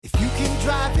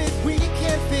drive it, we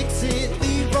can fix it.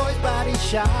 Leroy's Body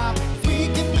Shop. We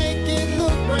can make it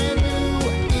look brand new.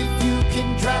 If you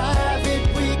can drive it,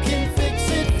 we can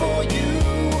fix it for you.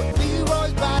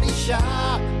 Leroy's Body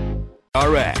Shop.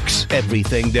 RX,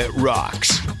 everything that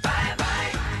rocks.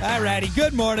 All righty.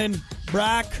 Good morning,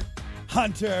 Brock,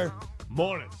 Hunter.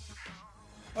 Morning.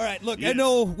 All right, look, I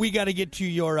know we got to get to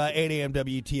your 8 a.m.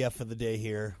 WTF for the day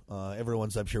here.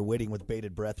 Everyone's, I'm sure, waiting with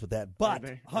bated breath with that. But,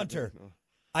 Hunter,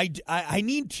 I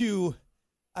need to,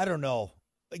 I don't know,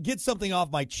 get something off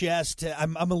my chest.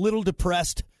 I'm a little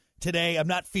depressed today. I'm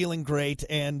not feeling great,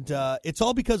 and it's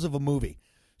all because of a movie.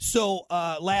 So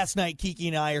last night, Kiki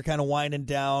and I are kind of winding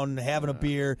down, having a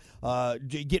beer,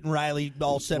 getting Riley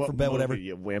all set for bed, whatever.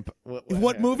 You wimp.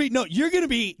 What movie? No, you're going to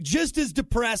be just as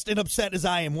depressed and upset as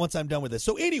I am once I'm done with this.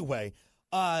 So anyway,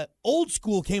 Old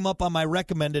School came up on my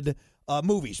recommended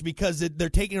movies because they're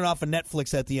taking it off of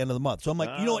Netflix at the end of the month. So I'm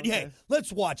like, you know what? Okay. Hey,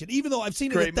 let's watch it. Even though I've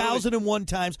seen it 1,001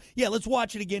 times. Yeah, let's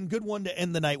watch it again. Good one to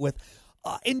end the night with.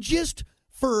 And just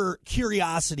for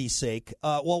curiosity's sake,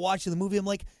 while watching the movie, I'm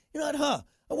like, you know what,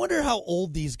 I wonder how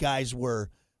old these guys were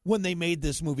when they made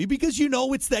this movie. Because, you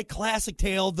know, it's that classic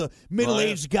tale, the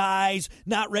middle-aged guys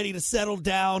not ready to settle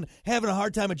down, having a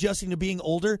hard time adjusting to being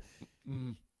older.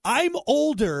 I'm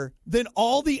older than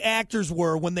all the actors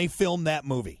were when they filmed that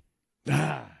movie.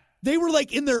 They were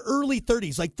like in their early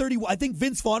 30s, like 30. I think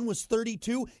Vince Vaughn was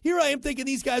 32. Here I am thinking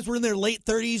these guys were in their late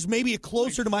 30s, maybe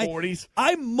closer like to my 40s.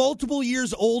 I'm multiple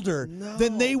years older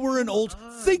than they were in old.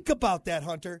 Think about that,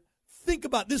 Hunter. Think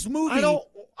about this movie.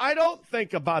 I don't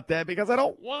think about that because I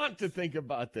don't want to think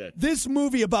about that. This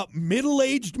movie about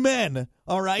middle-aged men,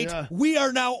 all right? Yeah. We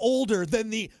are now older than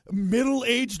the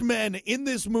middle-aged men in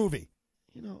this movie.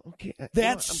 You know, okay.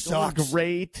 That sucks. I'm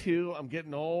gray, too. I'm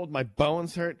getting old. My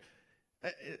bones hurt.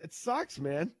 It sucks,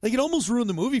 man. Like, it almost ruined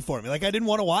the movie for me. Like, I didn't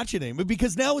want to watch it anymore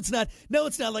because now it's not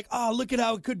like, oh, look at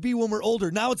how it could be when we're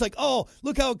older. Now it's like, oh,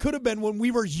 look how it could have been when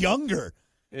we were younger.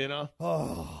 You know?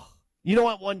 Oh. You know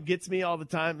what one gets me all the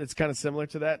time? It's kind of similar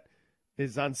to that.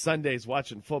 Is on Sundays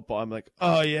watching football. I'm like,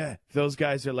 oh, yeah, those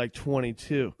guys are like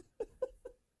 22.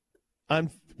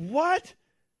 What?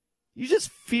 You just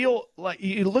feel like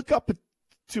you look up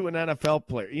to an NFL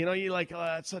player. You know, you're like, oh,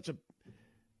 that's such a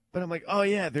 – but I'm like, oh,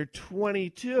 yeah, they're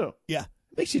 22. Yeah.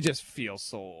 Makes you just feel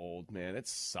so old, man. It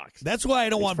sucks. That's why I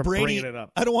don't want Brady.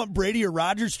 I don't want Brady or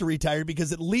Rodgers to retire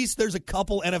because at least there's a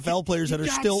couple NFL players that are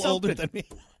still older than me.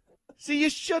 See,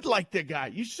 you should like the guy.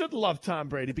 You should love Tom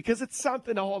Brady because it's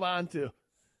something to hold on to.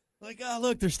 Like, oh,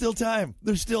 look, there's still time.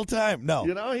 There's still time. No.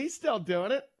 You know, he's still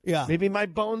doing it. Yeah. Maybe my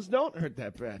bones don't hurt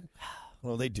that bad.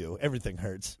 Well, they do. Everything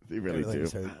hurts. They really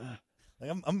do.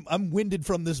 Like, I'm winded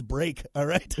from this break, all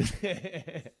right?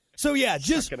 So, yeah,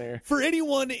 just for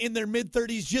anyone in their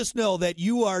mid-30s, just know that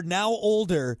you are now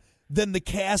older than the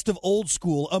cast of Old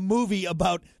School, a movie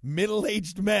about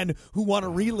middle-aged men who want to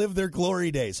relive their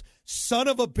glory days. Son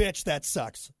of a bitch, that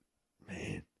sucks.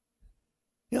 Man.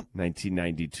 Yep.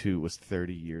 1992 was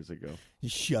 30 years ago. You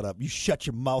shut up. You shut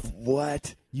your mouth.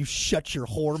 What? You shut your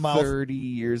whore mouth. 30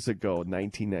 years ago,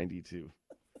 1992.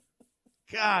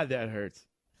 God, that hurts.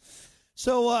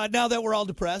 So now that we're all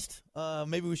depressed,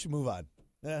 maybe we should move on.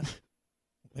 Yeah.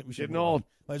 Maybe we should Getting old.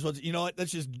 Might as well. You know what?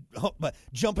 Let's just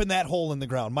jump in that hole in the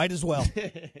ground. Might as well.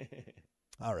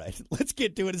 All right. Let's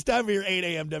get to it. It's time for your 8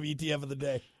 a.m. WTF of the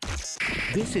day.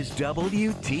 This is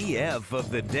WTF of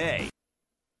the day.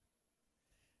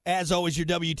 As always, your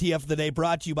WTF of the day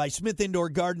brought to you by Smith Indoor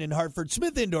Garden in Hartford.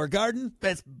 Smith Indoor Garden.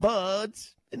 Best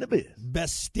buds in the biz.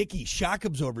 Best sticky shock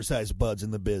absorber size buds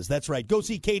in the biz. That's right. Go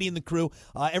see Katie and the crew.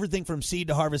 Everything from seed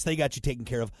to harvest, they got you taken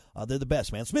care of. They're the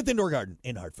best, man. Smith Indoor Garden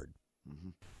in Hartford. Mm-hmm.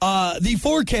 The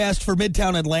forecast for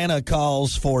Midtown Atlanta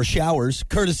calls for showers,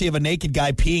 courtesy of a naked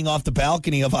guy peeing off the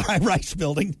balcony of a high-rise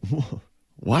building.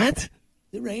 What? Is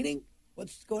it raining?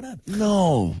 What's going on?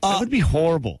 No. That would be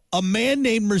horrible. A man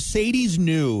named Mercedes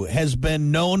New has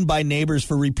been known by neighbors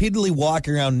for repeatedly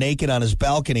walking around naked on his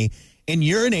balcony and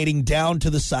urinating down to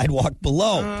the sidewalk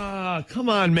below. Come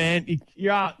on, man.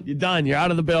 You're out. You're done. You're out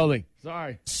of the building.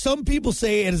 Sorry. Some people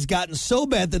say it has gotten so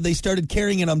bad that they started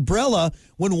carrying an umbrella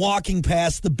when walking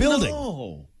past the building.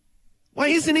 No. Why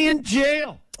isn't he in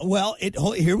jail? Well,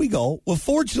 here we go. Well,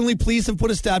 fortunately, police have put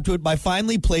a stop to it by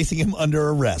finally placing him under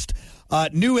arrest.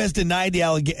 New has denied the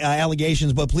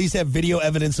allegations, but police have video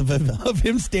evidence of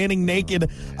him standing naked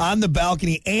on the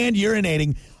balcony and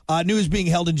urinating. New is being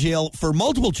held in jail for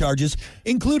multiple charges,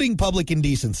 including public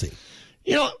indecency.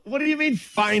 You know, what do you mean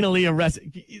finally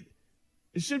arrested?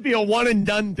 It should be a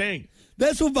one-and-done thing.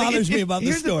 That's what bothers me about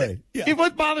the story.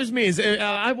 What bothers me is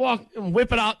I walk and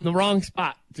whip it out in the wrong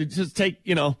spot to just take,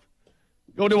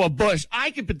 go to a bush.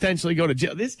 I could potentially go to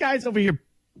jail. This guy's over here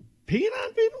peeing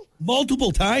on people?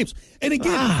 Multiple times. And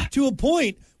again, to a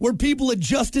point where people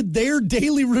adjusted their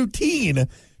daily routine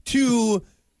to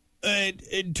work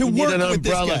with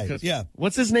this guy. Yeah.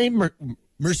 What's his name?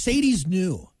 Mercedes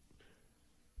New.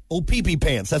 Oh, pee-pee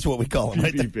pants. That's what we call him.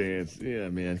 Pee-pee pants. Yeah,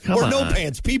 man. Come on. Or no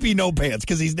pants. Pee-pee no pants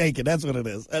because he's naked. That's what it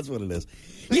is. That's what it is.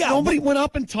 Yeah. Nobody went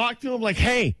up and talked to him like,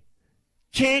 hey,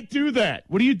 can't do that.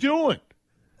 What are you doing?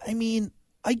 I mean,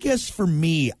 I guess for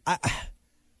me,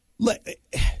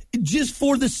 just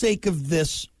for the sake of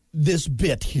this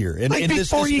bit here, and like this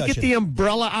before discussion, you get the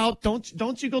umbrella out,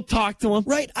 don't you go talk to him?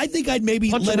 Right. I think I'd maybe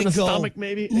Punch let him in it the go. stomach,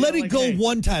 maybe. Let it like, go hey.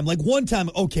 one time. Like one time.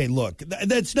 Okay, look,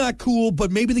 that's not cool.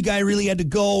 But maybe the guy really had to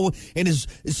go, and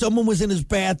someone was in his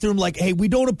bathroom. Like, hey, we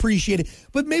don't appreciate it.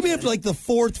 But maybe after like the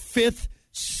 4th, 5th,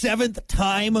 7th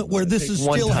time where this is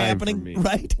still happening,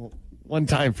 right? One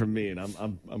time from me, and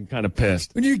I'm kind of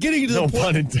pissed. When you're getting to the point, no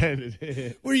pun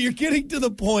intended. where you're getting to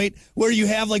the point where you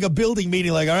have like a building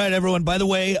meeting, like, all right, everyone, by the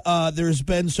way, there's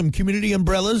been some community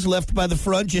umbrellas left by the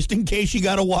front just in case you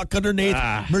got to walk underneath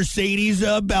Mercedes'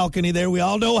 balcony there. We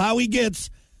all know how he gets,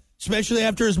 especially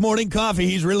after his morning coffee.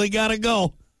 He's really got to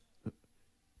go.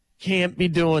 Can't be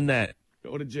doing that.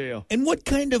 Go to jail. And what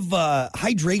kind of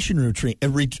hydration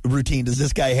routine does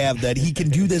this guy have that he can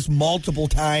do this multiple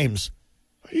times?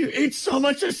 You eat so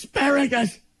much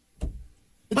asparagus.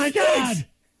 My God.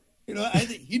 You know, I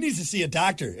think he needs to see a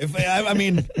doctor. I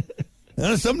mean,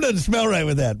 something doesn't smell right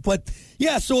with that. But,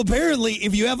 yeah, so apparently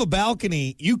if you have a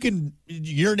balcony, you can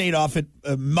urinate off it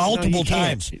multiple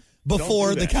times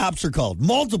before the cops are called.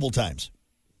 Multiple times.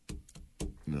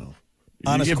 No.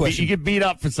 Honest question. You get beat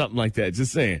up for something like that.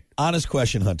 Just saying. Honest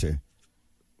question, Hunter.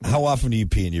 How often do you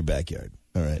pee in your backyard?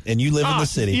 All right. And you live in the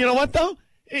city. You know what, though?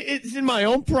 It's in my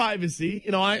own privacy.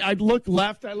 You know, I look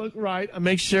left, I look right. I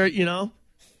make sure, you know.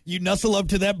 You nuzzle up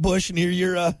to that bush near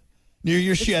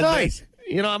your shed. Nice.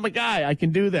 You know, I'm a guy. I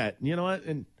can do that. You know what?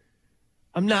 And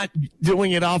I'm not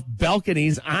doing it off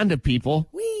balconies onto people.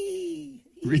 Whee!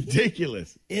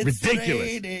 Ridiculous. It's ridiculous.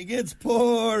 Raining, it's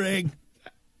pouring.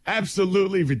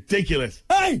 Absolutely ridiculous.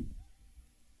 Hey!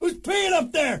 Who's peeing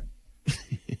up there?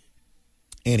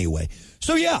 Anyway.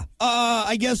 So, yeah,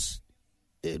 I guess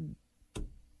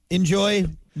enjoy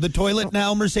the toilet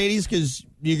now, Mercedes, because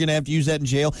you're going to have to use that in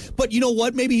jail. But you know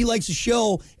what? Maybe he likes a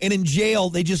show, and in jail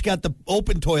they just got the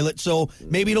open toilet, so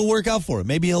maybe it'll work out for him.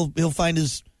 Maybe he'll find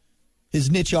his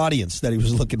niche audience that he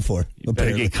was looking for. You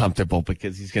better get comfortable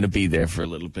because he's going to be there for a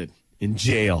little bit in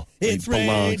jail. It's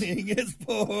raining, it's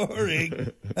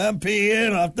pouring. I'm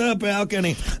peeing off the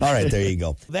balcony. All right, there you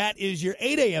go. That is your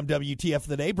 8 a.m. WTF of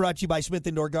the day, brought to you by Smith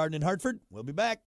Indoor Garden in Hartford. We'll be back.